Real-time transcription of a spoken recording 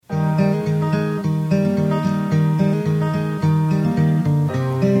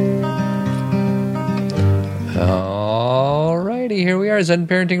are, Zen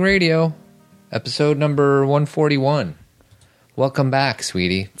Parenting Radio, episode number 141. Welcome back,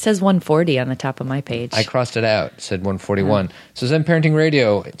 sweetie. It says 140 on the top of my page. I crossed it out. It said 141. So Zen Parenting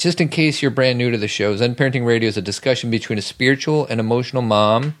Radio, just in case you're brand new to the show, Zen Parenting Radio is a discussion between a spiritual and emotional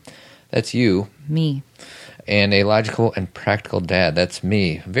mom, that's you. Me. And a logical and practical dad, that's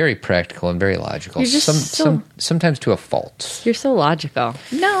me. Very practical and very logical. You're just sometimes to a fault. You're so logical.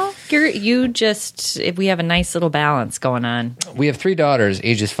 No, we have a nice little balance going on. We have 3 daughters,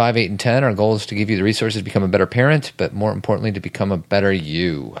 ages 5, 8, and 10. Our goal is to give you the resources to become a better parent, but more importantly, to become a better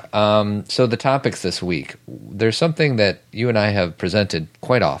you. So the topics this week, there's something that you and I have presented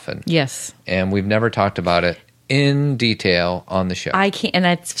quite often. Yes. And we've never talked about it in detail on the show. I can't, and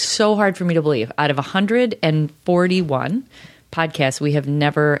that's so hard for me to believe. Out of 141 podcasts, we have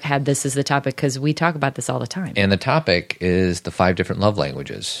never had this as the topic because we talk about this all the time. And the topic is the 5 different love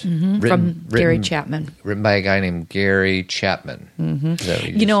languages. From Gary Chapman. Written by a guy named Gary Chapman. Is that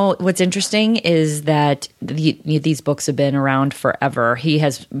what you know, what's interesting is that these books have been around forever. He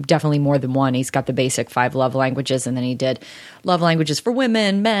has definitely more than one. He's got the basic 5 love languages, and then he did love languages for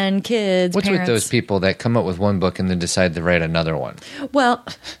women, men, kids, What's parents. with those people that come up with one book and then decide to write another one? Well,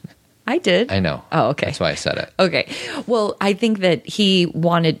 I did. I know. Oh, okay. That's why I said it. Okay. Well, I think that he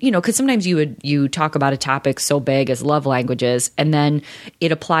wanted, because sometimes you talk about a topic so big as love languages, and then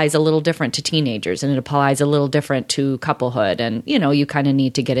it applies a little different to teenagers, and it applies a little different to couplehood, and you kind of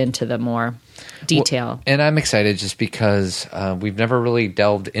need to get into the more detail. Well, and I'm excited just because we've never really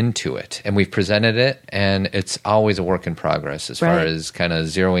delved into it, and we've presented it, and it's always a work in progress as far as kind of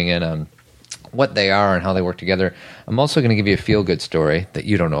zeroing in on what they are and how they work together. I'm also going to give you a feel-good story that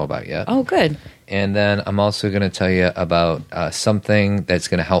you don't know about yet. Oh, good. And then I'm also going to tell you about something that's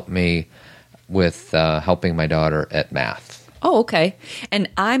going to help me with helping my daughter at math. Oh, okay. And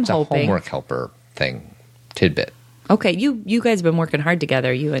I'm hoping... It's a homework helper thing, tidbit. Okay, you guys have been working hard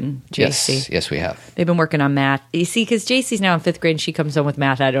together, you and JC. Yes, we have. They've been working on math. You see, because JC's now in 5th grade and she comes home with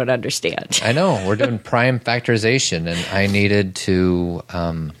math I don't understand. I know. We're doing prime factorization, and I needed to...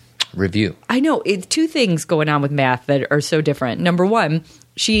 review. I know. It's 2 things going on with math that are so different. Number one,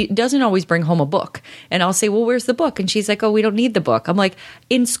 she doesn't always bring home a book. And I'll say, well, where's the book? And she's like, oh, we don't need the book. I'm like,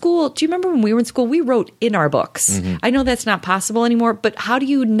 in school, do you remember when we were in school, we wrote in our books? Mm-hmm. I know that's not possible anymore, but how do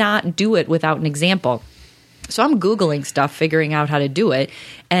you not do it without an example? So I'm Googling stuff, figuring out how to do it,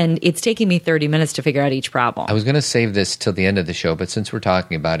 and it's taking me 30 minutes to figure out each problem. I was going to save this till the end of the show, but since we're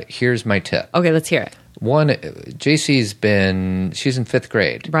talking about it, here's my tip. Okay, let's hear it. One, JC's she's in 5th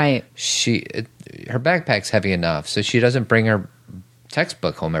grade. Right. Her backpack's heavy enough, so she doesn't bring her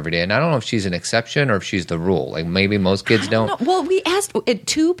textbook home every day. And I don't know if she's an exception or if she's the rule. Like maybe most kids don't. Well, we asked at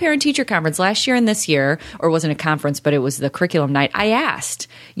 2 parent-teacher conference last year and this year, or it wasn't a conference, but it was the curriculum night. I asked,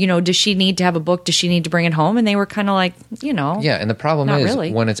 does she need to have a book? Does she need to bring it home? And they were kind of like, Yeah, and the problem is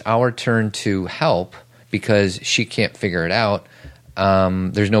really. When it's our turn to help because she can't figure it out,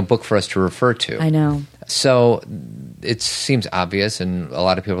 there's no book for us to refer to. I know. So it seems obvious, and a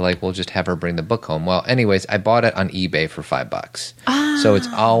lot of people are like, well, just have her bring the book home. Well, anyways, I bought it on eBay for $5. So it's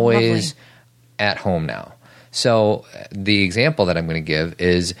always at home now. So the example that I'm going to give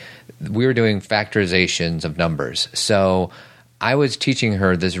is we were doing factorizations of numbers. So I was teaching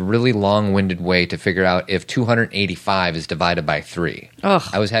her this really long-winded way to figure out if 285 is divided by 3. Ugh.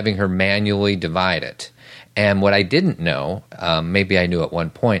 I was having her manually divide it. And what I didn't know, maybe I knew at one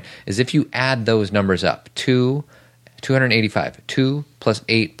point, is if you add those numbers up, 285, 2 plus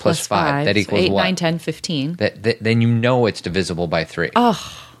 8 plus 5, that equals 8, what? 9, 10, 15. Then you know it's divisible by 3.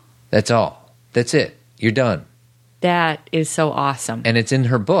 Oh. That's all. That's it. You're done. That is so awesome. And it's in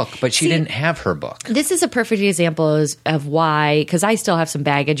her book, but she didn't have her book. This is a perfect example of why, because I still have some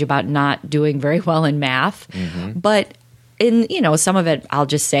baggage about not doing very well in math, but in, some of it, I'll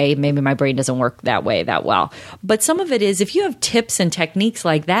just say maybe my brain doesn't work that well. But some of it is if you have tips and techniques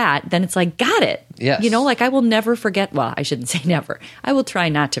like that, then it's like, got it. Yes. I will never forget. Well, I shouldn't say never. I will try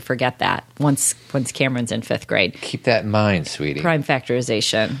not to forget that once Cameron's in 5th grade. Keep that in mind, sweetie. Prime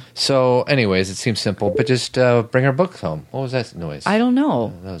factorization. So anyways, it seems simple, but just bring our books home. What was that noise? I don't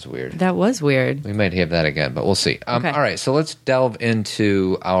know. That was weird. That was weird. We might have that again, but we'll see. Okay. All right, so let's delve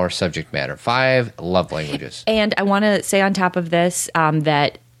into our subject matter. 5 love languages. And I want to say on top of this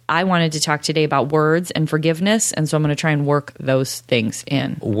that I wanted to talk today about words and forgiveness, and so I'm going to try and work those things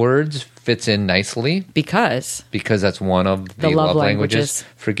in. Words fits in nicely because that's one of the love languages.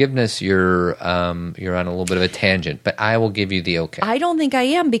 Forgiveness, you're on a little bit of a tangent, but I will give you the okay. I don't think I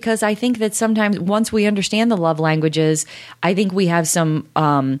am, because I think that sometimes once we understand the love languages, I think we have some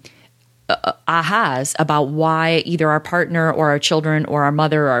ahas about why either our partner or our children or our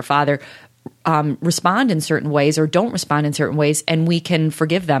mother or our father respond in certain ways or don't respond in certain ways, and we can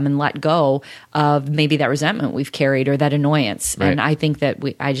forgive them and let go of maybe that resentment we've carried or that annoyance. Right. And I think that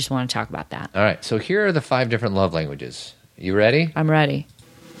I just want to talk about that. All right. So here are the 5 different love languages. You ready? I'm ready.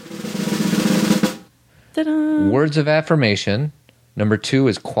 Ta-da. Words of affirmation. Number 2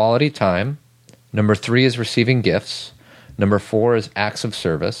 is quality time. Number 3 is receiving gifts. Number 4 is acts of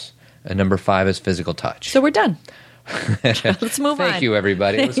service. And number 5 is physical touch. So we're done. Let's move on. Thank you,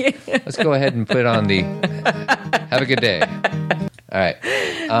 everybody. Let's go ahead and put on the have a good day. All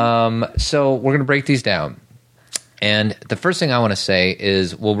right. So we're going to break these down. And the first thing I want to say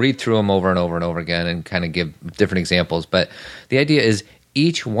is we'll read through them over and over and over again and kind of give different examples. But the idea is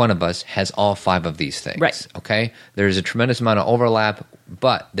each one of us has all 5 of these things. Right. Okay? There's a tremendous amount of overlap,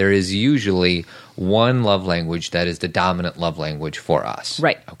 but there is usually one love language that is the dominant love language for us.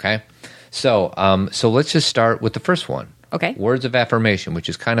 Right. Okay? So let's just start with the first one. Okay. Words of affirmation, which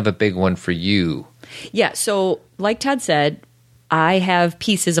is kind of a big one for you. Yeah. So like Todd said, I have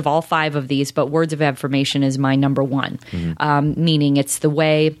pieces of all 5 of these, but words of affirmation is my number 1, meaning it's the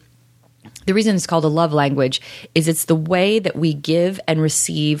way. The reason it's called a love language is it's the way that we give and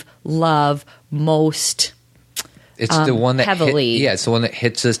receive love most. It's the one that heavily. It's the one that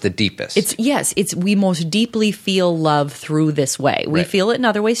hits us the deepest. It's we most deeply feel love through this way. We Right. feel it in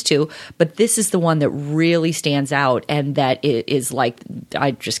other ways too, but this is the one that really stands out, and that is like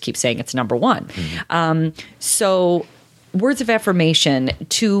I just keep saying it's number 1. So words of affirmation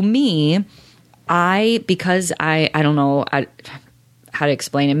to me, because I don't know how to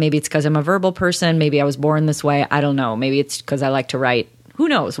explain it. Maybe it's because I'm a verbal person. Maybe I was born this way. I don't know. Maybe it's because I like to write. Who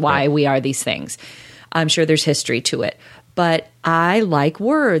knows why we are these things? I'm sure there's history to it. But I like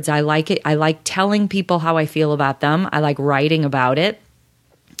words. I like it. I like telling people how I feel about them. I like writing about it.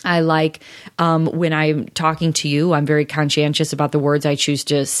 I like when I'm talking to you, I'm very conscientious about the words I choose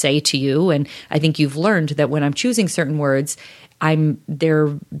to say to you. And I think you've learned that when I'm choosing certain words,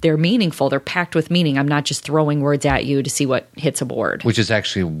 they're meaningful. They're packed with meaning. I'm not just throwing words at you to see what hits a board. Which is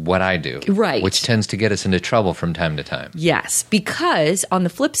actually what I do. Right. Which tends to get us into trouble from time to time. Yes, because on the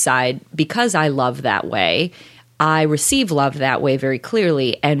flip side, because I love that way, I receive love that way very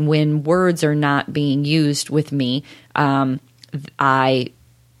clearly. And when words are not being used with me, I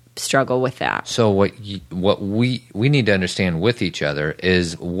struggle with that. So what we need to understand with each other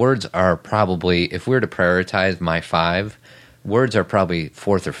is words are probably, if we were to prioritize my 5, words are probably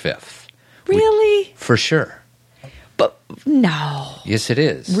 4th or 5th. Really? For sure. But no. Yes, it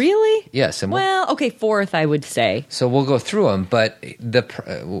is. Really? Yes. And well, okay, 4th, I would say. so we'll go through them, but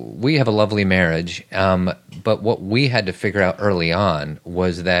we have a lovely marriage. But what we had to figure out early on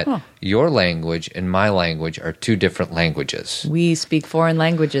was that your language and my language are 2 different languages. We speak foreign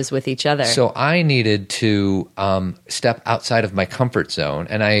languages with each other. So I needed to step outside of my comfort zone,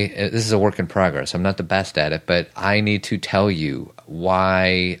 and this is a work in progress. I'm not the best at it, but I need to tell you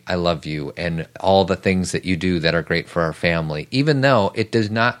why I love you and all the things that you do that are great for our family, even though it does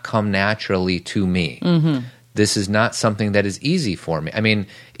not come naturally to me. Mm-hmm. This is not something that is easy for me. I mean,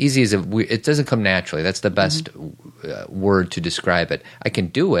 easy is it doesn't come naturally. That's the best word to describe it. I can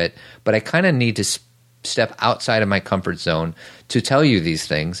do it, but I kind of need to step outside of my comfort zone to tell you these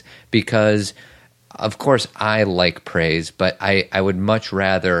things because, of course, I like praise, but I would much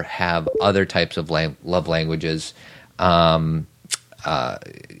rather have other types of love languages happen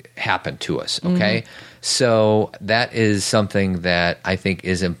to us, okay? Mm-hmm. So that is something that I think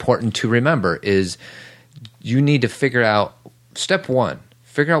is important to remember is you need to figure out, step 1,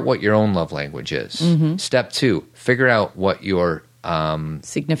 figure out what your own love language is. Mm-hmm. Step 2, figure out what your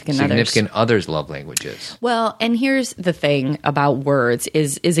significant others' love language is. Well, and here's the thing about words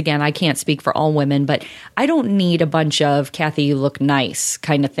is again, I can't speak for all women, but I don't need a bunch of Kathy, you look nice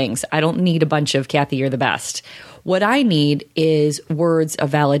kind of things. I don't need a bunch of Kathy, you're the best. What I need is words of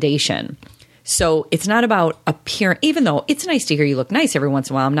validation. So it's not about appearance, even though it's nice to hear you look nice every once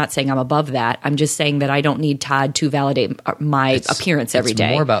in a while. I'm not saying I'm above that. I'm just saying that I don't need Todd to validate my appearance every day.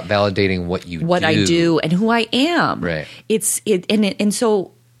 It's more about validating what you do. What I do and who I am. Right. And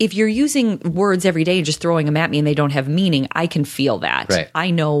so if you're using words every day and just throwing them at me and they don't have meaning, I can feel that. Right.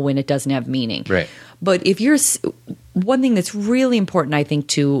 I know when it doesn't have meaning. Right. But if you're one thing that's really important, I think,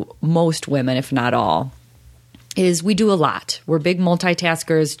 to most women, if not all, is we do a lot. We're big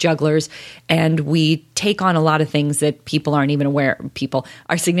multitaskers, jugglers, and we take on a lot of things that people aren't even aware.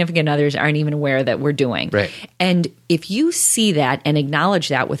 Our significant others aren't even aware that we're doing. Right. And if you see that and acknowledge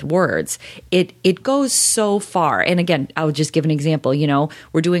that with words, it goes so far. And again, I'll just give an example.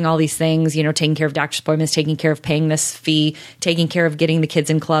 We're doing all these things, taking care of doctor's appointments, taking care of paying this fee, taking care of getting the kids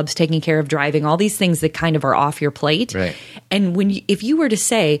in clubs, taking care of driving, all these things that kind of are off your plate. Right. And if you were to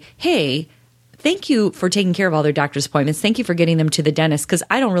say, hey, thank you for taking care of all their doctor's appointments. Thank you for getting them to the dentist, because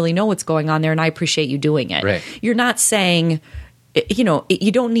I don't really know what's going on there, and I appreciate you doing it. Right. You're not saying, you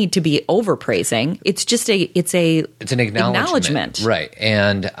don't need to be overpraising. It's just it's an acknowledgement. Right.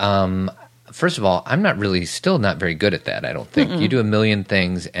 And first of all, I'm still not very good at that, I don't think. You do a million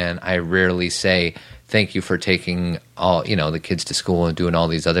things, and I rarely say thank you for taking all, the kids to school and doing all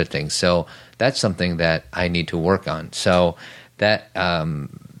these other things. So that's something that I need to work on. So that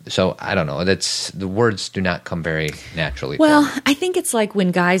so I don't know. The words do not come very naturally. Well, I think it's like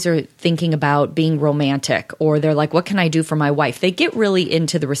when guys are thinking about being romantic, or they're like, what can I do for my wife? They get really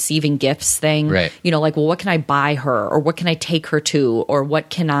into the receiving gifts thing. Right. Like, well, what can I buy her? Or what can I take her to? Or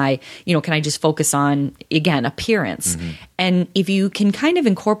what can I just focus on, again, appearance? Mm-hmm. And if you can kind of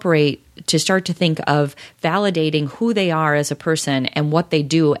incorporate to start to think of validating who they are as a person and what they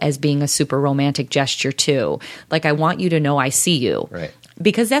do as being a super romantic gesture too. Like, I want you to know I see you. Right.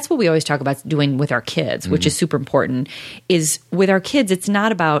 Because that's what we always talk about doing with our kids, which is super important, is with our kids, it's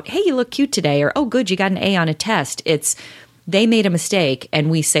not about, hey, you look cute today, or, oh, good, you got an A on a test. It's they made a mistake, and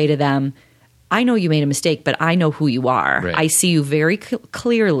we say to them, I know you made a mistake, but I know who you are. Right. I see you very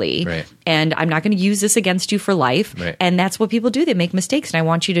clearly, right. and I'm not going to use this against you for life. Right. And that's what people do. They make mistakes, and I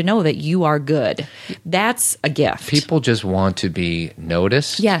want you to know that you are good. That's a gift. People just want to be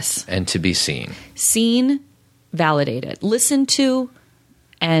noticed. Yes. And to be seen. Seen, validated, listened to,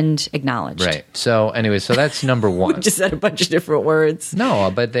 and acknowledged. Right. So anyway, so that's number one. We just said a bunch of different words. No,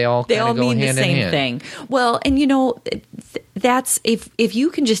 but they all kind of go mean hand the in same hand. thing. Well, and that's if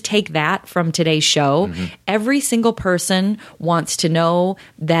you can just take that from today's show, every single person wants to know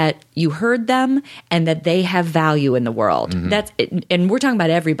that you heard them and that they have value in the world. That's and we're talking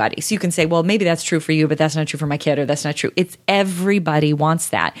about everybody. So you can say, well, maybe that's true for you, but that's not true for my kid, or that's not true. It's everybody wants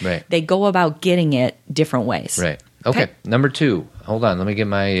that. Right. They go about getting it different ways. Right. Okay. Number 2. Hold on. Let me get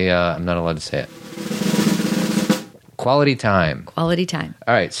my I'm not allowed to say it. Quality time. Quality time.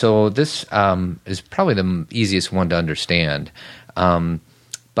 All right. So this is probably the easiest one to understand.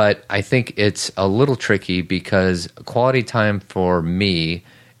 But I think it's a little tricky because quality time for me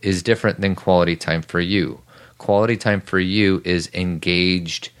is different than quality time for you. Quality time for you is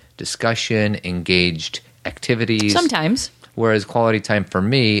engaged discussion, engaged activities. Sometimes. Whereas quality time for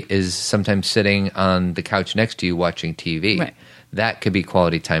me is sometimes sitting on the couch next to you watching TV. Right. That could be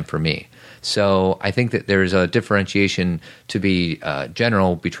quality time for me. So I think that there's a differentiation to be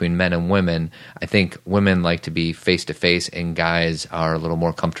general between men and women. I think women like to be face-to-face, and guys are a little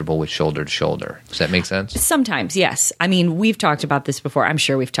more comfortable with shoulder-to-shoulder. Does that make sense? Sometimes, yes. I mean, we've talked about this before. I'm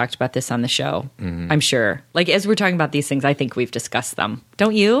sure we've talked about this on the show. I'm sure. Like, as we're talking about these things, I think we've discussed them.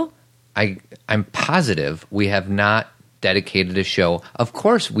 Don't you? I'm positive we have not dedicated a show. Of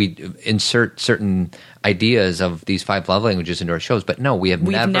course, we insert certain ideas of these 5 love languages into our shows, but no, we've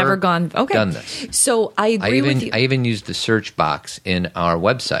never done this. So I agree with you. I even used the search box in our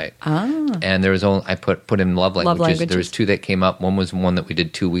website, and there was I put in love languages. There was 2 that came up. One was one that we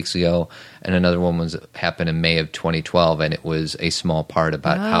did 2 weeks ago, and another one happened in May of 2012, and it was a small part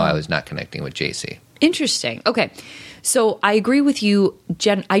about how I was not connecting with JC. Interesting. Okay. So I agree with you,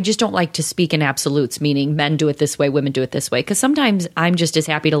 Jen. I just don't like to speak in absolutes, meaning men do it this way, women do it this way. Because sometimes I'm just as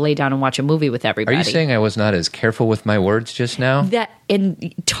happy to lay down and watch a movie with everybody. Are you saying I was not as careful with my words just now?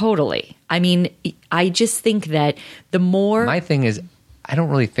 Totally. I mean, I just think that the more... My thing is, I don't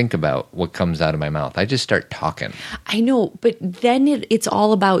really think about what comes out of my mouth. I just start talking. I know, but then it's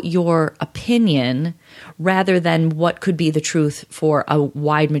all about your opinion rather than what could be the truth for a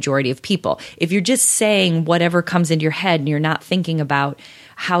wide majority of people. If you're just saying whatever comes into your head and you're not thinking about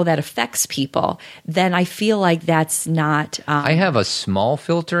how that affects people, then I feel like that's not... I have a small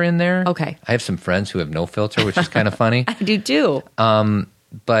filter in there. Okay. I have some friends who have no filter, which is kind of funny. I do too.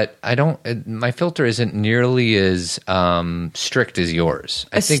 But I don't. My filter isn't nearly as strict as yours.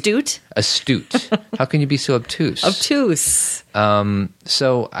 Astute. How can you be so obtuse? Obtuse.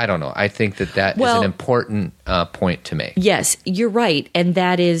 So I don't know. I think that is an important point to make. Yes, you're right, and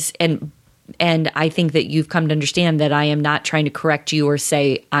that is and I think that you've come to understand that I am not trying to correct you or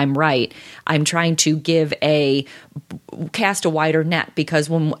say I'm right. I'm trying to cast a wider net, because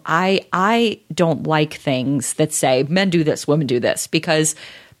when I don't like things that say men do this, women do this, because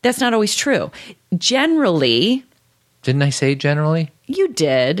that's not always true. Generally. Didn't I say generally? You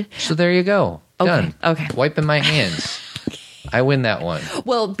did. So there you go. Okay. Done. Okay. Wiping my hands. I win that one.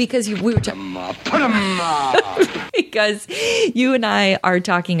 Well, because we were because you and I are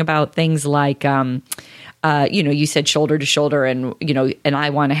talking about things like you said shoulder to shoulder and I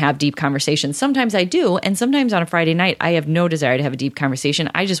want to have deep conversations. Sometimes I do. And sometimes on a Friday night, I have no desire to have a deep conversation.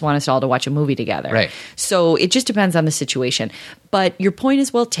 I just want us all to watch a movie together. Right. So it just depends on the situation. But your point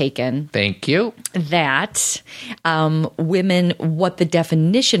is well taken. Thank you. That women, what the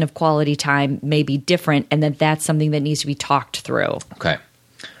definition of quality time may be different, and that's something that needs to be talked through. Okay.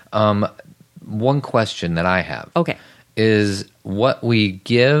 One question that I have. Okay. Is what we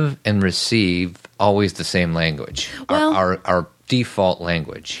give and receive always the same language? Well, our default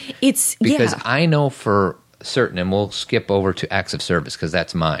language. It's because yeah. I know for certain, and we'll skip over to acts of service because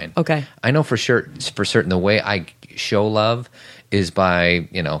that's mine. Okay. I know for certain the way I show love is by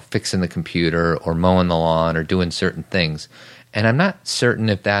fixing the computer or mowing the lawn or doing certain things, and I'm not certain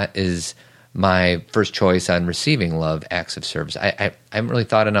if that is my first choice on receiving love, acts of service. I haven't really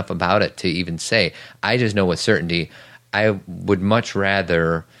thought enough about it to even say. I just know with certainty I would much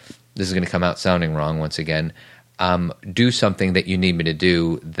rather, this is going to come out sounding wrong once again, do something that you need me to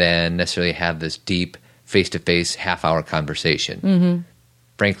do than necessarily have this deep face-to-face half-hour conversation. Mm-hmm.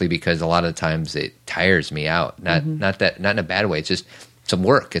 Frankly, because a lot of the times it tires me out. Not in a bad way. It's just some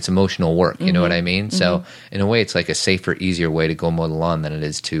work. It's emotional work. You know what I mean? Mm-hmm. So in a way, it's like a safer, easier way to go mow the lawn than it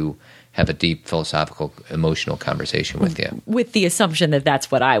is to have a deep philosophical, emotional conversation with you. With the assumption that that's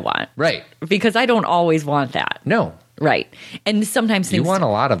what I want. Right. Because I don't always want that. No. Right. And sometimes things... You want a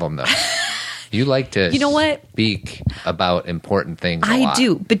lot of them, though. You like to speak about important things a lot. I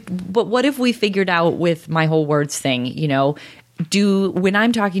do. But what if we figured out with my whole words thing, when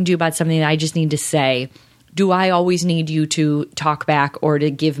I'm talking to you about something that I just need to say, do I always need you to talk back or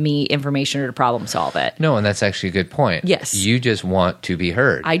to give me information or to problem solve it? No, and that's actually a good point. Yes. You just want to be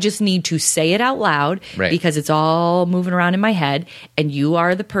heard. I just need to say it out loud because it's all moving around in my head, and you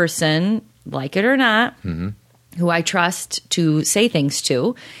are the person, like it or not, who I trust to say things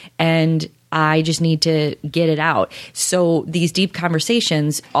to, and I just need to get it out. So these deep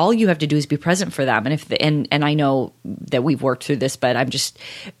conversations, all you have to do is be present for them. And and I know that we've worked through this, but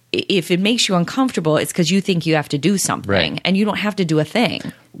if it makes you uncomfortable, it's because you think you have to do something, and you don't have to do a thing.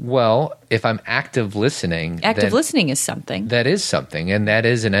 Well, if I'm active listening, listening is something. That is something, and that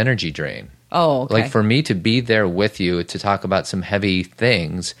is an energy drain. Oh, okay. Like for me to be there with you to talk about some heavy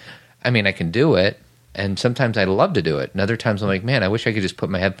things, I mean, I can do it. And sometimes I love to do it. And other times I'm like, man, I wish I could just put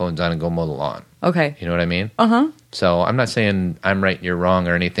my headphones on and go mow the lawn. Okay. You know what I mean? Uh-huh. So I'm not saying I'm right and you're wrong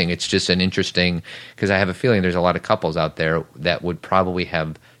or anything. It's just an interesting, because I have a feeling there's a lot of couples out there that would probably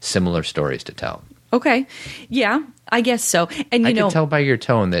have similar stories to tell. Okay. Yeah, I guess so. And I can tell by your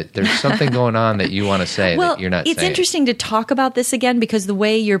tone that there's something going on that you want to say that you're not saying. It's interesting to talk about this again because the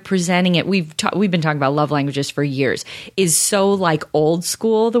way you're presenting it, we've been talking about love languages for years, is so like old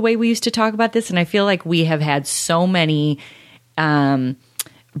school the way we used to talk about this. And I feel like we have had so many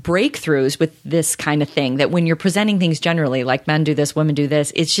breakthroughs with this kind of thing that when you're presenting things generally, like men do this, women do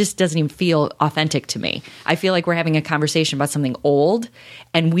this, it just doesn't even feel authentic to me. I feel like we're having a conversation about something old,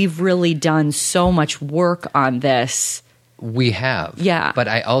 and we've really done so much work on this. We have. Yeah. But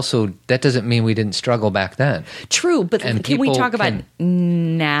that doesn't mean we didn't struggle back then. True, but can we talk about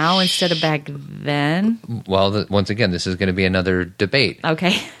now instead of back then? Well, once again, this is going to be another debate.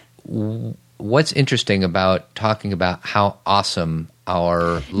 Okay. What's interesting about talking about how awesome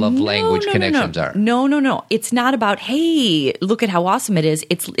our love language connections are? No. It's not about, hey, look at how awesome it is.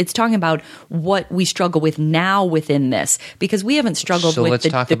 It's talking about what we struggle with now within this, because we haven't struggled with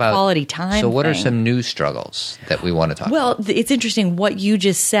the quality time. So what thing. are some new struggles that we want to talk about? Well, it's interesting what you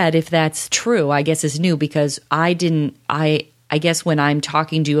just said, if that's true, I guess is new, because I guess when I'm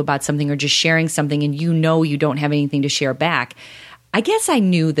talking to you about something or just sharing something and you don't have anything to share back, I guess I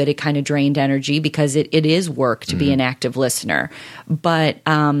knew that it kind of drained energy because it is work to be an active listener. But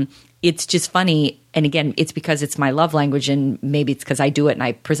it's just funny. And again, it's because it's my love language, and maybe it's because I do it and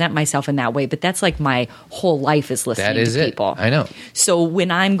I present myself in that way. But that's like my whole life is listening to people. I know. So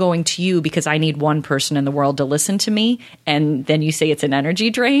when I'm going to you because I need one person in the world to listen to me, and then you say it's an energy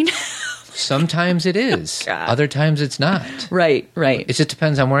drain. Sometimes it is. Other times it's not. Right. It just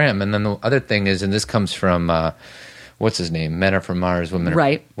depends on where I am. And then the other thing is, and this comes from... what's his name? Men are from Mars, women are...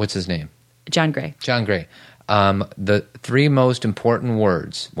 Right. What's his name? John Gray. The three most important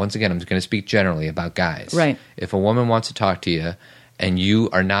words, once again, I'm just going to speak generally about guys. Right. If a woman wants to talk to you and you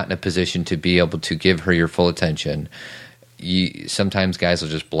are not in a position to be able to give her your full attention, sometimes guys will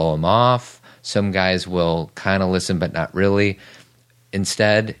just blow them off. Some guys will kind of listen but not really.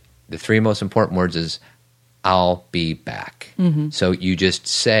 Instead, the three most important words is, I'll be back. Mm-hmm. So you just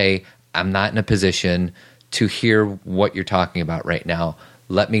say, I'm not in a position to hear what you're talking about right now.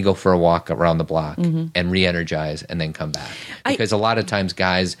 Let me go for a walk around the block and re-energize and then come back. Because a lot of times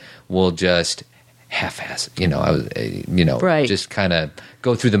guys will just half-ass. I was, Right. just kind of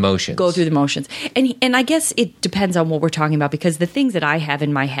go through the motions. And I guess it depends on what we're talking about, because the things that I have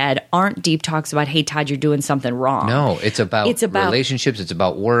in my head aren't deep talks about, hey, Todd, you're doing something wrong. No, it's about relationships. It's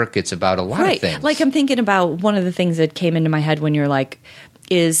about work. It's about a lot of things. Like I'm thinking about one of the things that came into my head when you're like,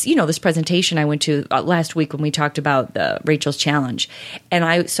 is, this presentation I went to last week when we talked about the Rachel's Challenge. And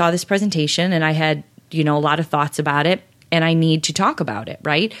I saw this presentation and I had, a lot of thoughts about it. And I need to talk about it,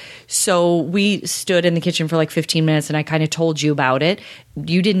 right? So we stood in the kitchen for like 15 minutes and I kind of told you about it.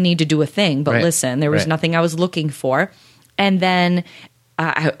 You didn't need to do a thing, but listen, there was nothing I was looking for. And then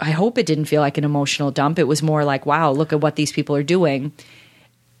I hope it didn't feel like an emotional dump. It was more like, wow, look at what these people are doing.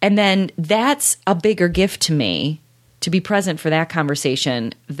 And then that's a bigger gift to me, to be present for that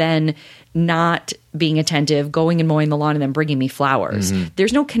conversation, than not being attentive, going and mowing the lawn and then bringing me flowers. Mm-hmm.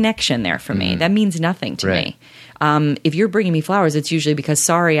 There's no connection there for me. That means nothing to me. If you're bringing me flowers, it's usually because,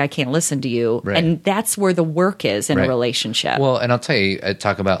 sorry, I can't listen to you. Right. And that's where the work is in a relationship. Well, and I'll tell you,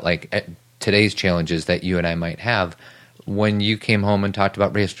 talk about like today's challenges that you and I might have. When you came home and talked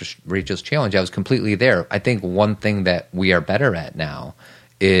about Rachel's challenge, I was completely there. I think one thing that we are better at now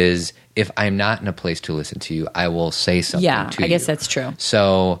is if I'm not in a place to listen to you, I will say something to you. Yeah, I guess that's true.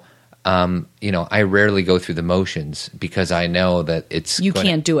 So, I rarely go through the motions because I know that you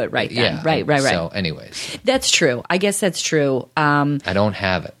can't do it right then. Yeah, right. So anyways. That's true. I guess that's true. I don't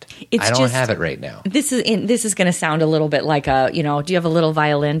have it. I don't have it right now. This is going to sound a little bit like do you have a little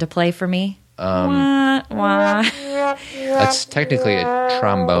violin to play for me? Wah, wah. That's technically a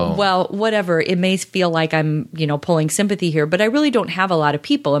trombone. Well, whatever. It may feel like I'm, pulling sympathy here, but I really don't have a lot of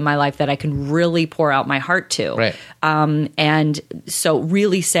people in my life that I can really pour out my heart to. Right. And so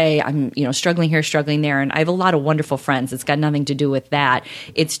really say I'm, struggling here, struggling there. And I have a lot of wonderful friends. It's got nothing to do with that.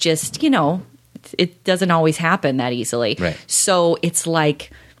 It's just, it doesn't always happen that easily. Right. So it's like,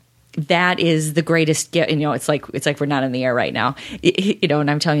 that is the greatest gift. It's like we're not in the air right now,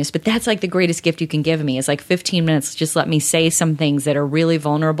 and I'm telling you this, but that's like the greatest gift you can give me is like 15 minutes. Just let me say some things that are really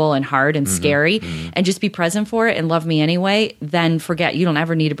vulnerable and hard and scary and just be present for it and love me anyway. Then forget, you don't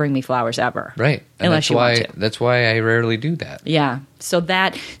ever need to bring me flowers ever. Right. And unless you want to. That's why I rarely do that. Yeah. So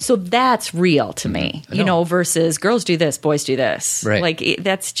that's real to me, versus girls do this, boys do this. Right. Like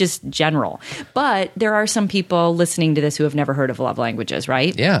that's just general. But there are some people listening to this who have never heard of love languages,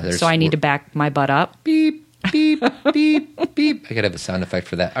 right? Yeah. So I need to back my butt up. Beep, beep, beep, beep. I got to have a sound effect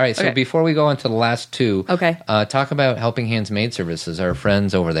for that. All right. So before we go on to the last two, talk about Helping Hands Maid Services, our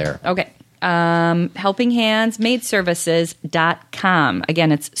friends over there. Okay. helpinghandsmaidservices.com.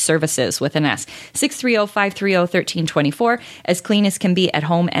 Again, it's services with an S. 630-530-1324. As clean as can be at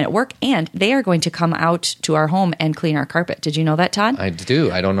home and at work. And they are going to come out to our home and clean our carpet. Did you know that, Todd? I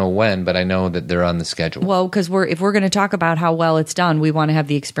do. I don't know when, but I know that they're on the schedule. Well, because if we're going to talk about how well it's done, we want to have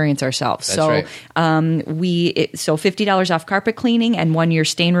the experience ourselves. That's so, right. So $50 off carpet cleaning and 1 year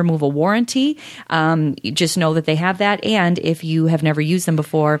stain removal warranty. Just know that they have that. And if you have never used them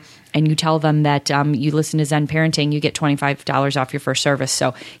before, and you tell them that you listen to Zen Parenting, you get $25 off your first service.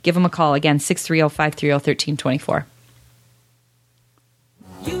 So give them a call. Again, 630-530-1324.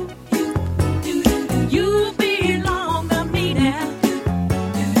 You belong to me now.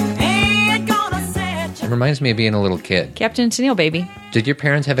 Ain't gonna set you. It reminds me of being a little kid. Captain Tennille, baby. Did your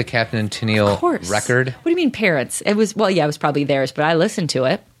parents have a Captain and Tennille record? What do you mean parents? It was, it was probably theirs, but I listened to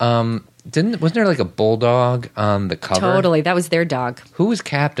it. Wasn't there like a bulldog on the cover? Totally. That was their dog. Who was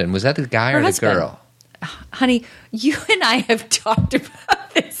Captain? Was that the guy or husband. the girl? Honey, you and I have talked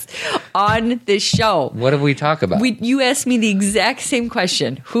about this on this show. What did we talk about? You asked me the exact same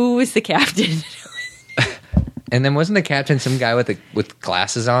question. Who was the captain? And then wasn't the captain some guy with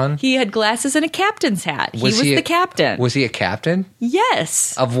glasses on? He had glasses and a captain's hat. He was the captain. Was he a captain?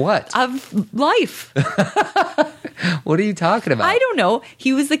 Yes. Of what? Of life. What are you talking about? I don't know.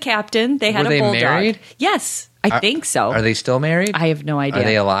 He was the captain. They had Were a they bulldog. married? Yes. I think so. Are they still married? I have no idea. Are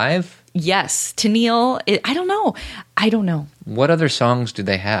they alive? Yes. Tennille, I don't know. What other songs do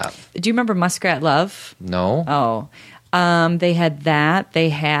they have? Do you remember Muskrat Love? No. Oh. They had that. They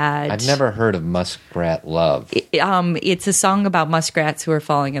had... I've never heard of Muskrat Love. It's a song about muskrats who are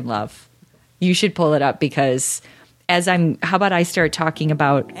falling in love. You should pull it up because how about I start talking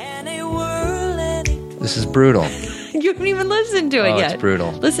about... This is brutal. You haven't even listened to it yet. It's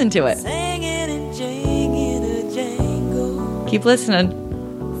brutal. Listen to it. Keep listening.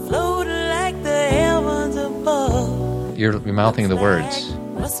 You're mouthing the words.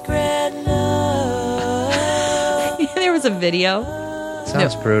 There was a video.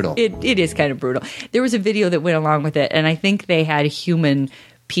 Sounds brutal. It is kind of brutal. There was a video that went along with it, and I think they had human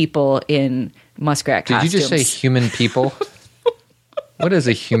people in muskrat costumes. Did you just say human people? What does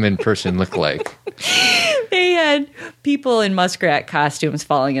a human person look like? They had people in muskrat costumes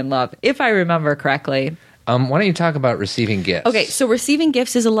falling in love, if I remember correctly. Why don't you talk about receiving gifts? Okay, so receiving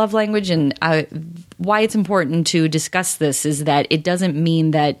gifts is a love language, and why it's important to discuss this is that it doesn't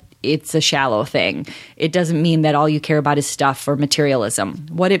mean that it's a shallow thing. It doesn't mean that all you care about is stuff or materialism.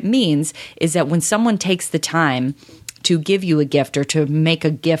 What it means is that when someone takes the time to give you a gift or to make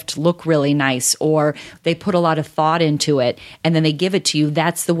a gift look really nice, or they put a lot of thought into it and then they give it to you,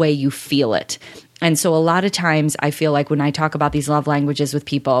 that's the way you feel it. And so a lot of times I feel like when I talk about these love languages with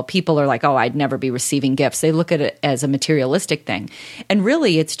people, people are like, oh, I'd never be receiving gifts. They look at it as a materialistic thing. And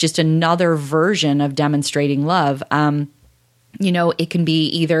really, it's just another version of demonstrating love. It can be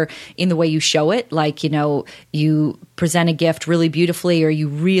either in the way you show it, like, you present a gift really beautifully, or you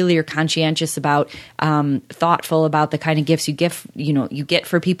really are conscientious about, thoughtful about the kind of gifts you get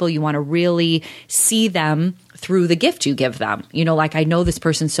for people. You want to really see them through the gift you give them. Like, I know this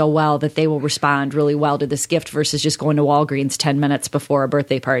person so well that they will respond really well to this gift versus just going to Walgreens 10 minutes before a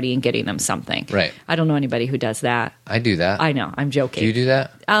birthday party and getting them something. Right. I don't know anybody who does that. I do that. I know. I'm joking. Do you do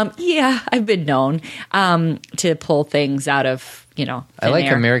that? Yeah, I've been known to pull things out of, I like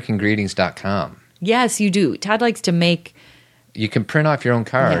air. AmericanGreetings.com. Yes, you do. Todd likes to make. You can print off your own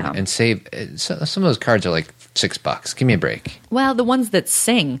card Yeah. and save. Some of those cards are like $6. Give me a break. Well, the ones that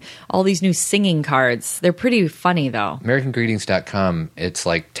sing, all these new singing cards, they're pretty funny though. AmericanGreetings.com, it's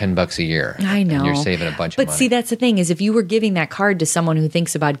like $10 a year. I know. And you're saving a bunch of But money. see, that's the thing is if you were giving that card to someone who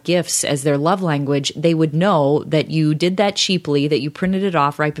thinks about gifts as their love language, they would know that you did that cheaply, that you printed it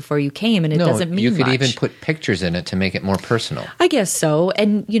off right before you came, and it doesn't mean you could much. even put pictures in it to make it more personal. I guess so.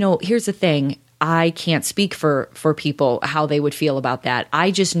 And, here's the thing. I can't speak for people how they would feel about that.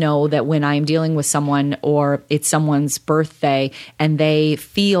 I just know that when I'm dealing with someone or it's someone's birthday and they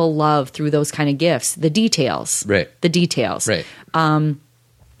feel love through those kind of gifts, the details. Right. The details. Right.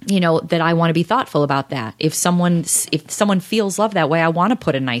 That I want to be thoughtful about that. If someone feels love that way, I want to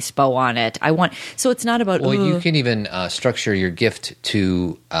put a nice bow on it. So it's not about, Well, you can even structure your gift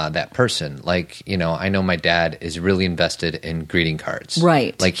to that person. Like, I know my dad is really invested in greeting cards.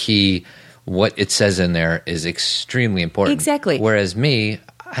 Right. Like what it says in there is extremely important. Exactly. Whereas me,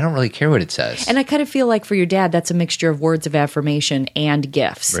 I don't really care what it says. And I kind of feel like for your dad, that's a mixture of words of affirmation and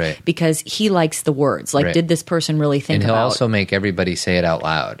gifts. Right. Because he likes the words. Like, Right. Did this person really think And he'll about also make everybody say it out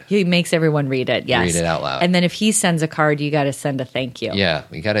loud. He makes everyone read it, yes. Read it out loud. And then if he sends a card, you got to send a thank you. Yeah,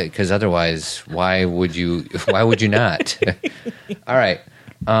 you got to, because otherwise, why would you not? All right.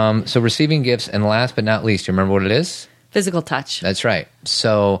 So receiving gifts, and last but not least, you remember what it is? Physical touch. That's right.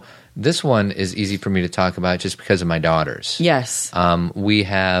 So this one is easy for me to talk about just because of my daughters. Yes. We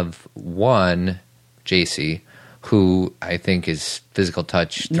have one, JC, who I think is physical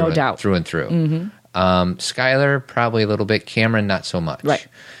touch No doubt. through and through. Skylar, probably a little bit. Cameron, not so much. Right.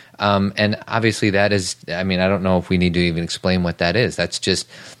 And obviously that is, I don't know if we need to even explain what that is. That's just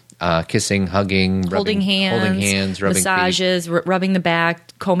kissing, hugging, holding hands, rubbing massages, rubbing the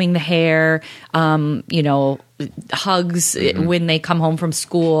back, combing the hair, hugs when they come home from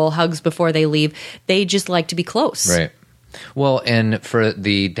school, hugs before they leave. They just like to be close. feet. Right. Well, and for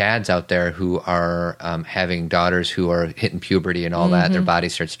the dads out there who are having daughters who are hitting puberty and all that, their body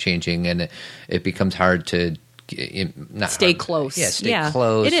starts changing and it becomes hard to not Stay hard. close. Yeah, stay Yeah,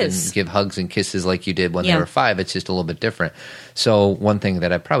 close it is. and give hugs and kisses like you did when Yeah. they were 5. It's just a little bit different. So one thing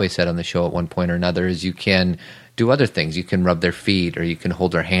that I probably said on the show at one point or another is you can do other things. You can rub their feet, or you can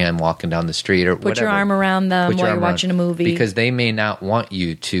hold their hand walking down the street, or Put your arm around them while you're watching a movie. because they may not want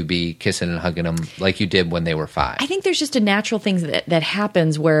you to be kissing and hugging them like you did when they were 5. I think there's just a natural thing that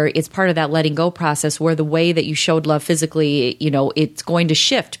happens where it's part of that letting go process where the way that you showed love physically, it's going to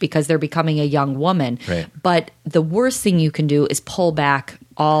shift because they're becoming a young woman. Right. But the worst thing you can do is pull back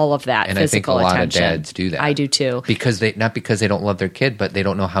all of that And I think a physical lot attention. of dads do that. I do too. Because not because they don't love their kid, but they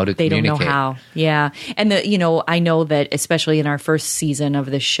don't know how to They don't communicate. know how. Yeah. And I know that especially in our first season of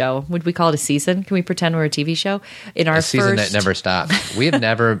this show, would we call it a season? Can we pretend we're a TV show? In our A season first that never stops. We have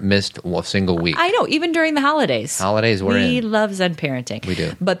never missed a single week. I know, even during the holidays. Holidays we're we in. love Zen parenting. We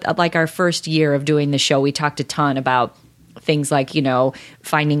do. But like our first year of doing the show, we talked a ton about things like,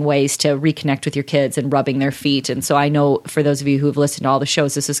 finding ways to reconnect with your kids and rubbing their feet. And so I know for those of you who have listened to all the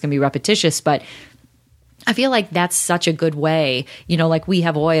shows, this is going to be repetitious, but I feel like that's such a good way, like we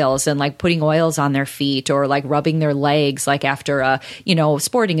have oils and like putting oils on their feet or like rubbing their legs, like after a,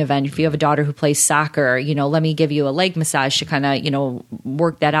 sporting event. If you have a daughter who plays soccer, let me give you a leg massage to kind of,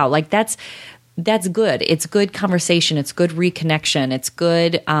 work that out. Like that's good. It's good conversation. It's good reconnection. It's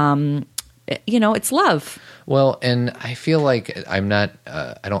good, it's love. Well, and I feel like I'm not,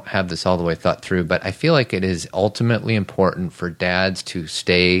 I don't have this all the way thought through, but I feel like it is ultimately important for dads to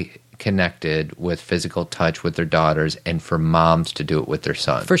stay connected with physical touch with their daughters and for moms to do it with their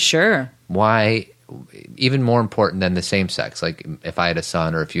sons. For sure. Why? Even more important than the same sex. Like if I had a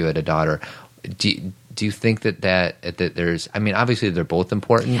son or if you had a daughter, do you think that there's, I mean, obviously they're both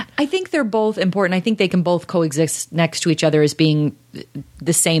important. I think they're both important. I think they can both coexist next to each other as being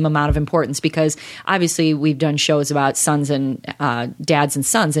the same amount of importance, because obviously we've done shows about sons and dads and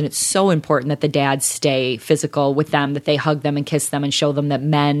sons, and it's so important that the dads stay physical with them, that they hug them and kiss them and show them that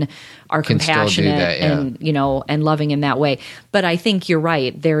men are Can still do compassionate that, yeah. and, you know, and loving in that way. But I think you're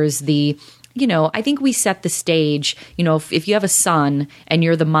right. There's the, you know, I think we set the stage. You know, if you have a son and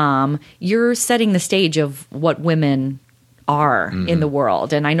you're the mom, you're setting the stage of what women are in the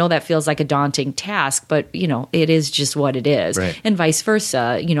world. And I know that feels like a daunting task, but, you know, it is just what it is. Right. And vice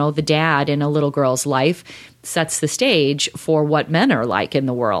versa. You know, the dad in a little girl's life sets the stage for what men are like in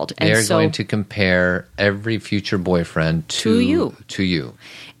the world. And They're so, going to compare every future boyfriend To you. To you.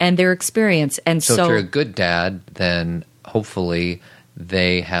 and their experience. And So so if you're a good dad, then hopefully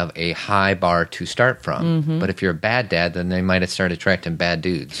they have a high bar to start from. Mm-hmm. But if you're a bad dad, then they might start attracting bad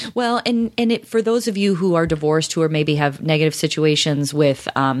dudes. well, and it, for those of you who are divorced, who are maybe have negative situations with,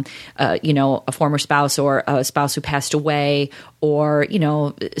 you know, a former spouse or a spouse who passed away, or, you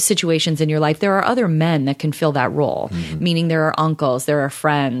know, situations in your life, there are other men that can fill that role. Meaning there are uncles, there are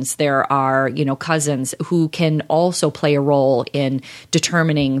friends, there are, you know, cousins who can also play a role in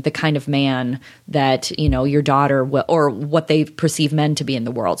determining the kind of man that, you know, your daughter will, or what they perceive men to be in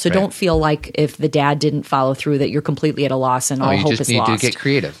the world. So Right. don't feel like if the dad didn't follow through that you're completely at a loss and all you hope just is need lost. to get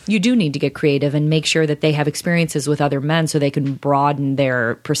creative. You do need to get creative and make sure that they have experiences with other men so they can broaden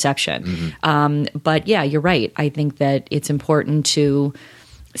their perception. But yeah, you're right. I think that it's important to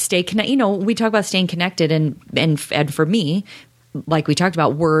stay connected. You know, we talk about staying connected, and for me, like we talked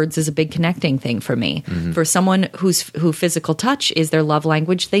about, words is a big connecting thing for me. For someone who physical touch is their love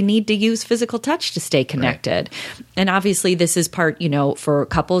language, they need to use physical touch to stay connected. And obviously this is part, you know, for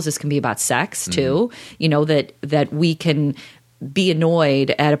couples, this can be about sex too, you know, that we can be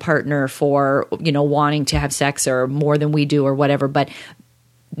annoyed at a partner for, you know, wanting to have sex or more than we do or whatever, but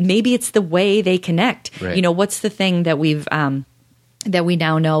maybe it's the way they connect. Right. You know, what's the thing that that we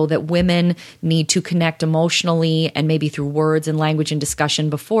now know that women need to connect emotionally and maybe through words and language and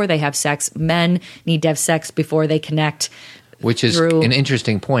discussion before they have sex. Men need to have sex before they connect. Which is through- an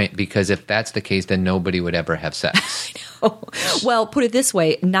interesting point, because if that's the case, then nobody would ever have sex. Well, put it this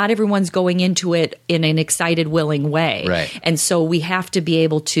way, not everyone's going into it in an excited, willing way. Right. And so we have to be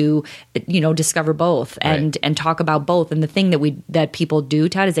able to, you know, discover both and talk about both. And the thing that people do,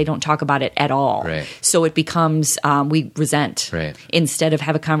 Todd, is they don't talk about it at all. Right. So it becomes, we resent Right. instead of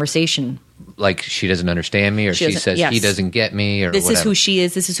have a conversation. Like she doesn't understand me, or She she doesn't- says yes. he doesn't get me, or This whatever. is who she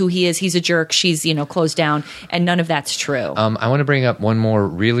is. This is who he is. He's a jerk. She's, you know, closed down. And none of that's true. I want to bring up one more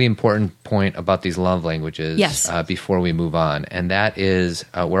really important point about these love languages Yes. Before we move on. And that is,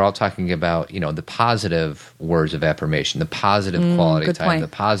 we're all talking about, you know, the positive words of affirmation, the positive quality good time, point. the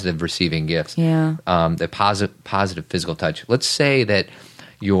positive receiving gifts, Yeah. the positive physical touch. Let's say that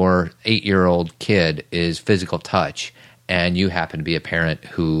your 8-year-old kid is physical touch, and you happen to be a parent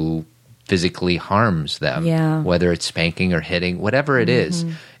who physically harms them, Yeah. whether it's spanking or hitting, whatever it is.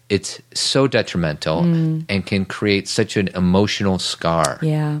 It's so detrimental and can create such an emotional scar,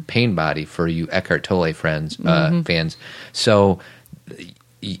 Yeah. pain body for you Eckhart Tolle fans. So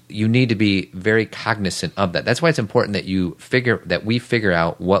you need to be very cognizant of that. That's why it's important that we figure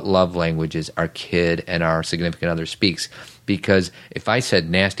out what love languages our kid and our significant other speaks. Because if I said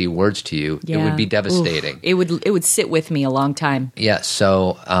nasty words to you, it would be devastating. Oof. It would sit with me a long time. Yeah.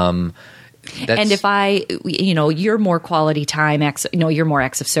 So that's, And if I, you know, you're more quality time, you're more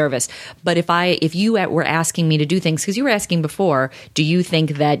acts of service. But if you were asking me to do things, because you were asking before, do you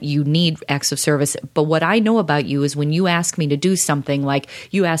think that you need acts of service? But what I know about you is when you ask me to do something, like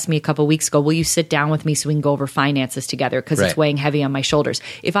you asked me a couple of weeks ago, will you sit down with me so we can go over finances together? Because it's Right. weighing heavy on my shoulders.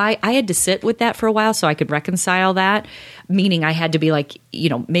 If I had to sit with that for a while so I could reconcile that, meaning I had to be like, you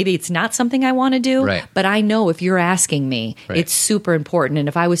know, maybe it's not something I want to do, Right. but I know if you're asking me, Right. it's super important. And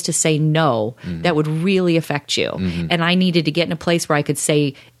if I was to say no, that would really affect you. And I needed to get in a place where I could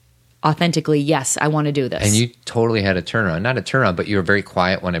say, authentically, yes, I want to do this. And you totally had a turnaround. Not a turnaround, but you were very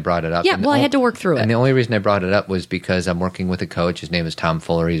quiet when I brought it up. Yeah, And well, I had to work through it. And the only reason I brought it up was because I'm working with a coach. His name is Tom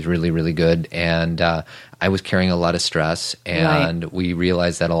Fuller. He's really, really good. And I was carrying a lot of stress. And we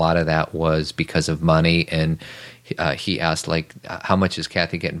realized that a lot of that was because of money. And he asked, like, how much does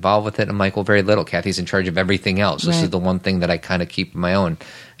Kathy get involved with it? I'm like, well, very little. Kathy's in charge of everything else. This Right. is the one thing that I kind of keep my own.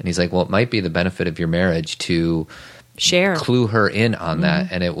 And he's like, well, it might be the benefit of your marriage to Share. clue her in on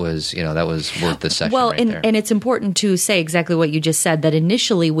that. And it was, that was worth the session Well, right there. and it's important to say exactly what you just said, that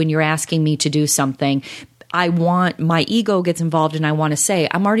initially when you're asking me to do something, my ego gets involved and I want to say,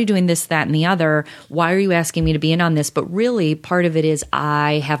 I'm already doing this, that, and the other. Why are you asking me to be in on this? But really, part of it is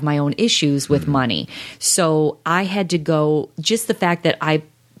I have my own issues with money. So I had to go, just the fact that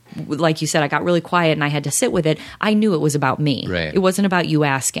like you said, I got really quiet and I had to sit with it. I knew it was about me. Right. It wasn't about you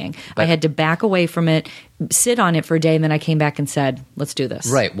asking. I had to back away from it, sit on it for a day, and then I came back and said, let's do this.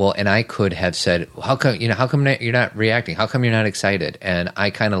 Right. Well, and I could have said, how come you're not reacting? How come you're not excited? And I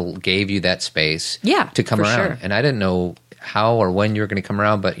kind of gave you that space to come for around. sure. And I didn't know how or when you were going to come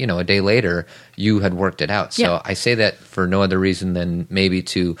around, but a day later you had worked it out. So Yeah. I say that for no other reason than maybe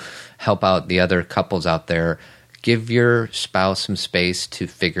to help out the other couples out there. Give your spouse some space to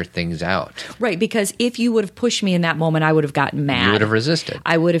figure things out. Right, because if you would have pushed me in that moment, I would have gotten mad. You would have resisted.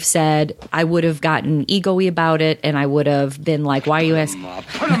 I would have said, I would have gotten ego-y about it, and I would have been like, why are you asking?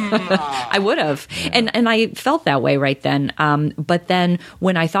 I would have. And I felt that way right then. But then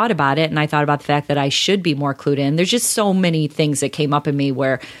when I thought about it, and I thought about the fact that I should be more clued in, there's just so many things that came up in me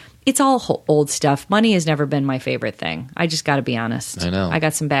where it's all old stuff. Money has never been my favorite thing. I just got to be honest. I know. I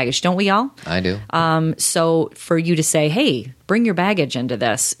got some baggage. Don't we all? I do. So for you to say, hey, bring your baggage into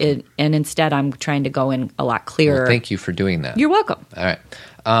this, and instead I'm trying to go in a lot clearer. Well, thank you for doing that. You're welcome. All right.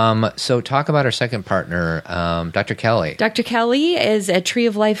 So talk about our second partner, Dr. Kelly. Dr. Kelly is at Tree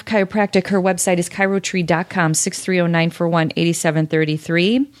of Life Chiropractic. Her website is chirotree.com,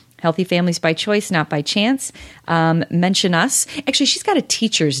 630-941-8733. Healthy families by choice, not by chance. Mention us. Actually, she's got a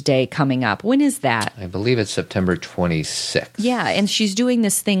Teacher's Day coming up. When is that? I believe it's September 26th. Yeah, and she's doing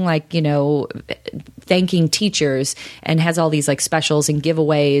this thing like, thanking teachers, and has all these like specials and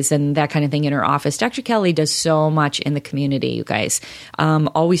giveaways and that kind of thing in her office. Dr. Kelly does so much in the community, you guys.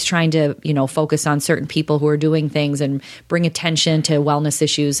 Always trying to, focus on certain people who are doing things and bring attention to wellness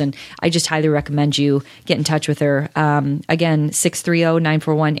issues. And I just highly recommend you get in touch with her. Again,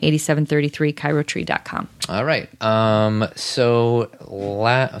 630-941-8733, chirotree.com. All right. So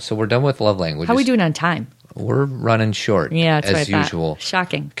we're done with love languages. How are we doing on time? We're running short. Yeah, that's as what I thought. usual.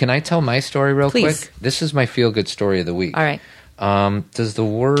 Shocking. Can I tell my story real Please. quick? This is my feel-good story of the week. All right. Does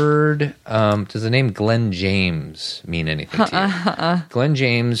the name Glenn James mean anything to you? Glenn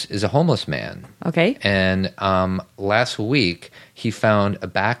James is a homeless man. Okay. And last week, he found a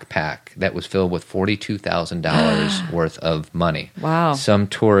backpack that was filled with $42,000 worth of money. Wow. Some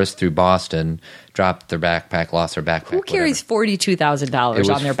tourist through Boston dropped their backpack, lost their backpack. Who carries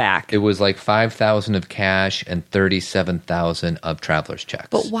 $42,000 on their back? It was like $5,000 of cash and $37,000 of traveler's checks.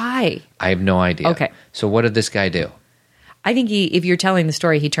 But why? I have no idea. Okay. So what did this guy do? I think if you're telling the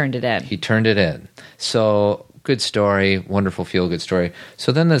story, he turned it in. He turned it in. So good story, wonderful feel-good story.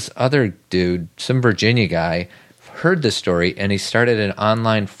 So then this other dude, some Virginia guy, heard this story and he started an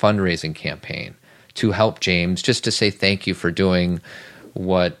online fundraising campaign to help James, just to say thank you for doing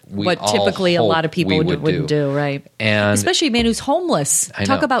what typically a lot of people wouldn't do, right? And especially a man who's homeless. I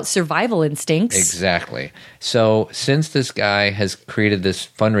Talk know. about survival instincts. Exactly. So since this guy has created this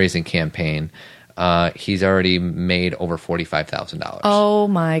fundraising campaign, he's already made over $45,000. Oh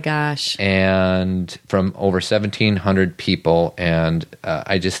my gosh. And from over 1,700 people. And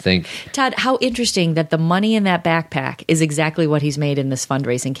I just think, Todd, how interesting that the money in that backpack is exactly what he's made in this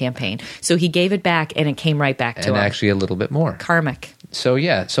fundraising campaign. So he gave it back and it came right back to him. and actually a little bit more. Karmic. So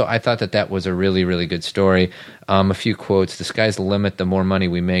yeah, so I thought that was a really, really good story. A few quotes: "The sky's the limit. The more money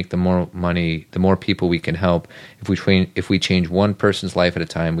we make, the more people we can help. If we change one person's life at a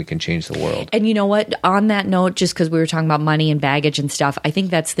time, we can change the world." And you know what? On that note, just because we were talking about money and baggage and stuff, I think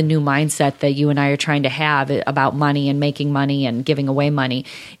that's the new mindset that you and I are trying to have about money and making money and giving away money.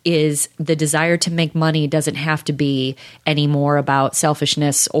 Is the desire to make money doesn't have to be anymore about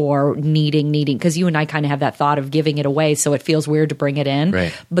selfishness or needing. Because you and I kind of have that thought of giving it away, so it feels weird to bring it in.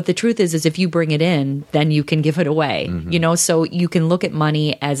 Right. But the truth is if you bring it in, then you can give it away. Mm-hmm. So you can look at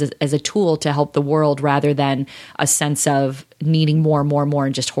money as a tool to help the world rather than a sense of needing more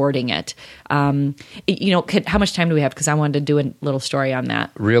and just hoarding it. How much time do we have? Because I wanted to do a little story on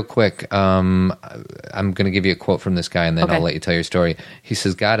that. Real quick, I'm going to give you a quote from this guy, and then Okay. I'll let you tell your story. He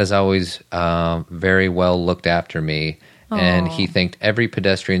says, "God has always very well looked after me, And he thanked every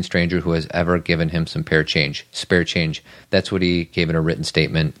pedestrian stranger who has ever given him some spare change. That's what he gave in a written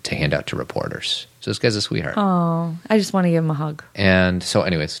statement to hand out to reporters. So this guy's a sweetheart. Oh, I just want to give him a hug. And so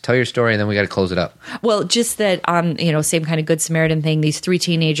anyways, tell your story and then we got to close it up. Well, just that, same kind of Good Samaritan thing. These 3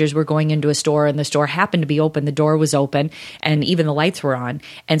 teenagers were going into a store, and the store happened to be open. The door was open, and even the lights were on.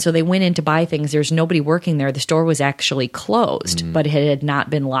 And so they went in to buy things. There's nobody working there. The store was actually closed, but it had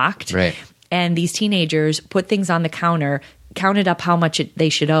not been locked. Right. And these teenagers put things on the counter, counted up how much they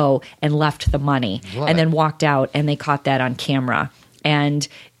should owe, and left the money, and then walked out, and they caught that on camera. And,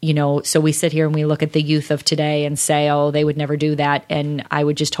 so we sit here and we look at the youth of today and say, oh, they would never do that. And I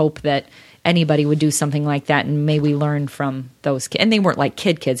would just hope that anybody would do something like that, and may we learn from those kids. And they weren't like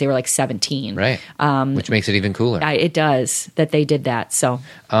kids. They were like 17. Right. Which makes it even cooler. It does that they did that. So,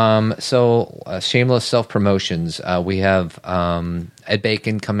 shameless self-promotions. We have Ed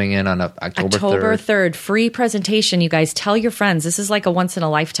Bacon coming in on October 3rd. Free presentation. You guys tell your friends. This is like a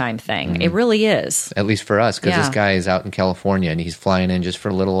once-in-a-lifetime thing. It really is. At least for us, because this guy is out in California, and he's flying in just for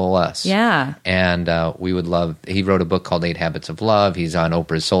a little less. Yeah. And we would love – he wrote a book called 8 Habits of Love. He's on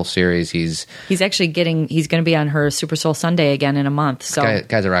Oprah's Soul Series. He's actually he's going to be on her Super Soul Sunday again in a month. So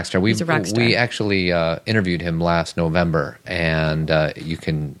guy's a rock star. He's a rock star. We actually interviewed him last November, and you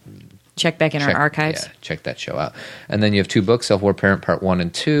can check back in our archives. Yeah, check that show out. And then you have 2 books: Self-Aware Parent Part 1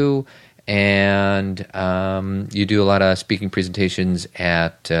 and 2, and you do a lot of speaking presentations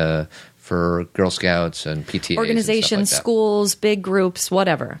for Girl Scouts and PTAs, organizations, and stuff like that. schools, big groups,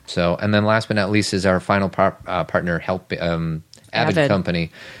 whatever. So, and then last but not least is our final partner, Avid Company.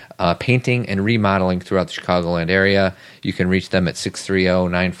 Painting and remodeling throughout the Chicagoland area. You can reach them at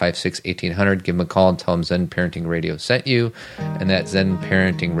 630-956-1800. Give them a call and tell them Zen Parenting Radio sent you, and that Zen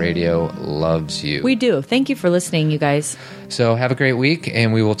Parenting Radio loves you. We do. Thank you for listening, you guys. So have a great week,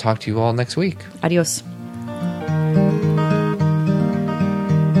 and we will talk to you all next week. Adios.